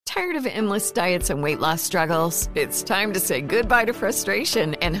Tired of endless diets and weight loss struggles? It's time to say goodbye to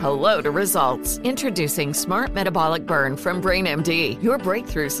frustration and hello to results. Introducing Smart Metabolic Burn from BrainMD, your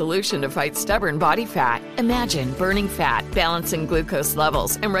breakthrough solution to fight stubborn body fat. Imagine burning fat, balancing glucose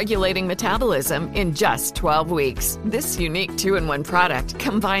levels, and regulating metabolism in just 12 weeks. This unique 2-in-1 product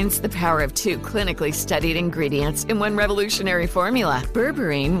combines the power of 2 clinically studied ingredients in one revolutionary formula.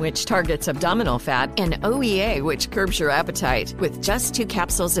 Berberine, which targets abdominal fat, and OEA, which curbs your appetite. With just 2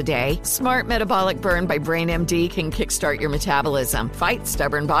 capsules a day, Smart Metabolic Burn by BrainMD can kickstart your metabolism, fight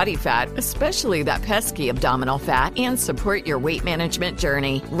stubborn body fat, especially that pesky abdominal fat, and support your weight management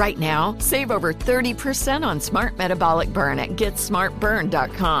journey. Right now, save over 30% on Smart Metabolic Burn at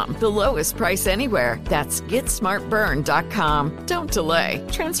GetSmartBurn.com. The lowest price anywhere. That's GetSmartBurn.com. Don't delay.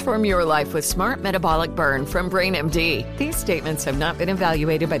 Transform your life with Smart Metabolic Burn from BrainMD. These statements have not been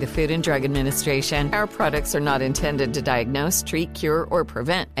evaluated by the Food and Drug Administration. Our products are not intended to diagnose, treat, cure, or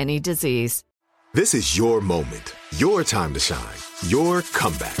prevent any disease. This is your moment, your time to shine, your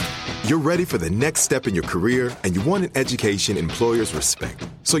comeback. You're ready for the next step in your career, and you want an education employers respect.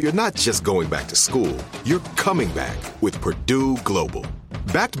 So you're not just going back to school, you're coming back with Purdue Global.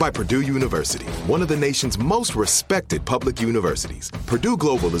 Backed by Purdue University, one of the nation's most respected public universities, Purdue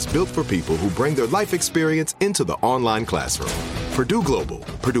Global is built for people who bring their life experience into the online classroom. Purdue Global,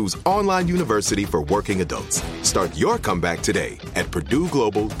 Purdue's online university for working adults. Start your comeback today at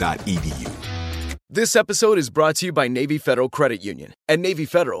purdueglobal.edu. This episode is brought to you by Navy Federal Credit Union. At Navy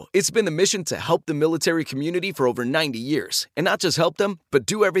Federal, it's been the mission to help the military community for over 90 years. And not just help them, but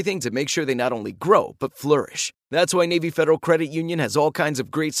do everything to make sure they not only grow, but flourish. That's why Navy Federal Credit Union has all kinds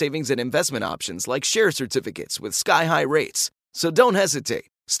of great savings and investment options like share certificates with sky-high rates. So don't hesitate.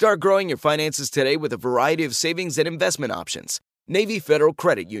 Start growing your finances today with a variety of savings and investment options. Navy Federal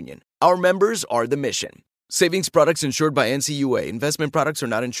Credit Union. Our members are the mission. Savings products insured by NCUA. Investment products are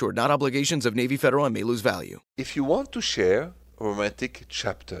not insured, not obligations of Navy Federal and may lose value. If you want to share a romantic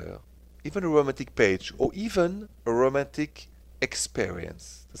chapter, even a romantic page, or even a romantic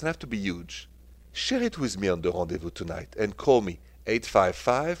experience, doesn't have to be huge, share it with me on the rendezvous tonight and call me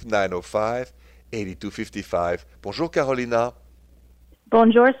 855-905-8255. Bonjour, Carolina.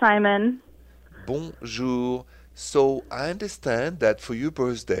 Bonjour, Simon. Bonjour. So I understand that for your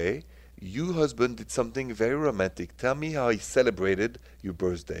birthday, your husband did something very romantic. Tell me how he celebrated your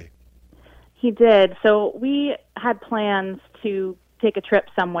birthday. He did. So we had plans to take a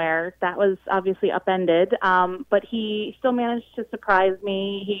trip somewhere. That was obviously upended, but he still managed to surprise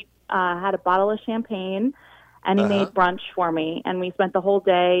me. He had a bottle of champagne, and he made brunch for me. And we spent the whole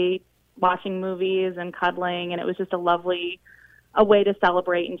day watching movies and cuddling, and it was just a way to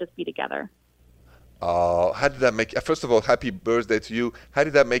celebrate and just be together. How did that make you? First of all, happy birthday to you. How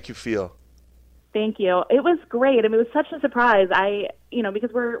did that make you feel? Thank you. It was great. I mean, it was such a surprise.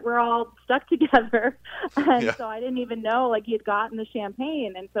 Because we're all stuck together, and so I didn't even know he had gotten the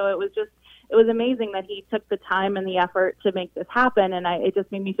champagne, and so it was amazing that he took the time and the effort to make this happen, and it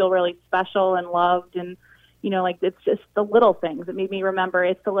just made me feel really special and loved, and it's just the little things. It made me remember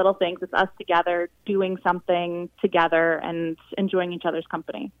it's the little things. It's us together doing something together and enjoying each other's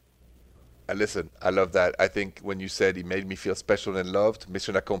company. Listen, I love that. I think when you said he made me feel special and loved,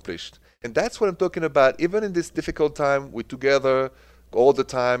 mission accomplished. And that's what I'm talking about. Even in this difficult time, we're together all the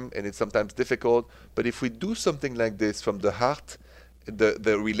time, and it's sometimes difficult. But if we do something like this from the heart,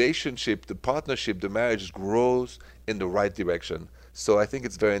 the relationship, the partnership, the marriage grows in the right direction. So I think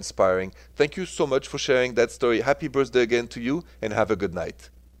it's very inspiring. Thank you so much for sharing that story. Happy birthday again to you, and have a good night.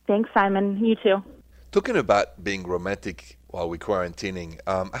 Thanks, Simon. You too. Talking about being romantic while we're quarantining,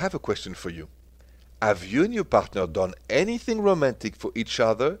 I have a question for you. Have you and your partner done anything romantic for each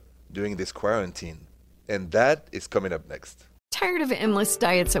other during this quarantine? And that is coming up next. Tired of endless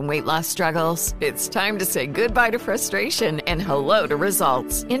diets and weight loss struggles? It's time to say goodbye to frustration and hello to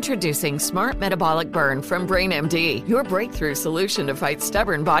results. Introducing Smart Metabolic Burn from BrainMD, your breakthrough solution to fight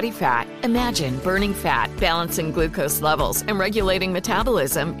stubborn body fat. Imagine burning fat, balancing glucose levels, and regulating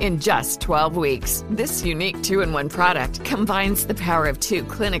metabolism in just 12 weeks. This unique 2-in-1 product combines the power of 2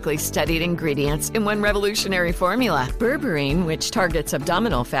 clinically studied ingredients in one revolutionary formula. Berberine, which targets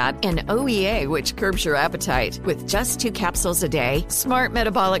abdominal fat, and OEA, which curbs your appetite. With just 2 capsules a day, Smart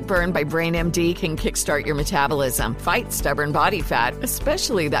Metabolic Burn by BrainMD can kickstart your metabolism, fight stubborn body fat,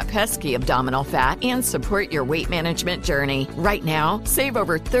 especially that pesky abdominal fat, and support your weight management journey. Right now, save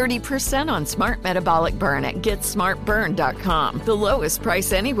over 30% on Smart Metabolic Burn at GetSmartBurn.com. The lowest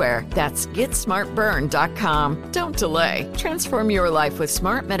price anywhere. That's GetSmartBurn.com. Don't delay. Transform your life with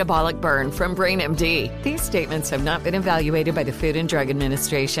Smart Metabolic Burn from BrainMD. These statements have not been evaluated by the Food and Drug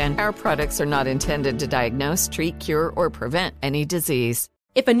Administration. Our products are not intended to diagnose, treat, cure, or prevent any disease.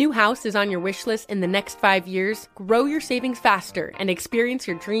 If a new house is on your wish list in the next 5 years, grow your savings faster and experience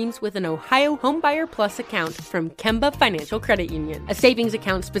your dreams with an Ohio Homebuyer Plus account from Kemba Financial Credit Union. A savings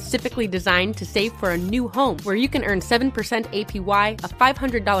account specifically designed to save for a new home where you can earn 7% APY,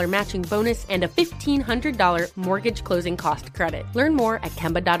 a $500 matching bonus, and a $1,500 mortgage closing cost credit. Learn more at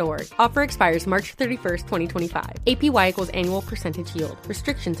Kemba.org. Offer expires March 31st, 2025. APY equals annual percentage yield.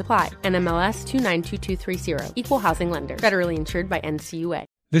 Restrictions apply. NMLS 292230. Equal housing lender. Federally insured by NCUA.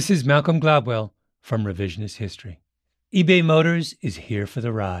 This is Malcolm Gladwell from Revisionist History. eBay Motors is here for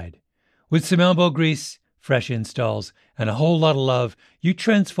the ride. With some elbow grease, fresh installs, and a whole lot of love, you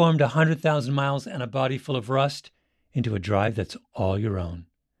transformed 100,000 miles and a body full of rust into a drive that's all your own.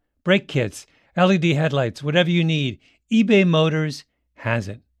 Brake kits, LED headlights, whatever you need, eBay Motors has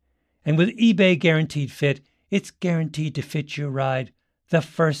it. And with eBay Guaranteed Fit, it's guaranteed to fit your ride the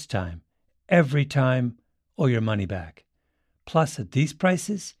first time, every time, or your money back. Plus, at these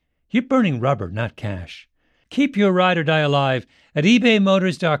prices, you're burning rubber, not cash. Keep your ride or die alive at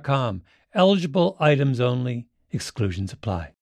ebaymotors.com. Eligible items only. Exclusions apply.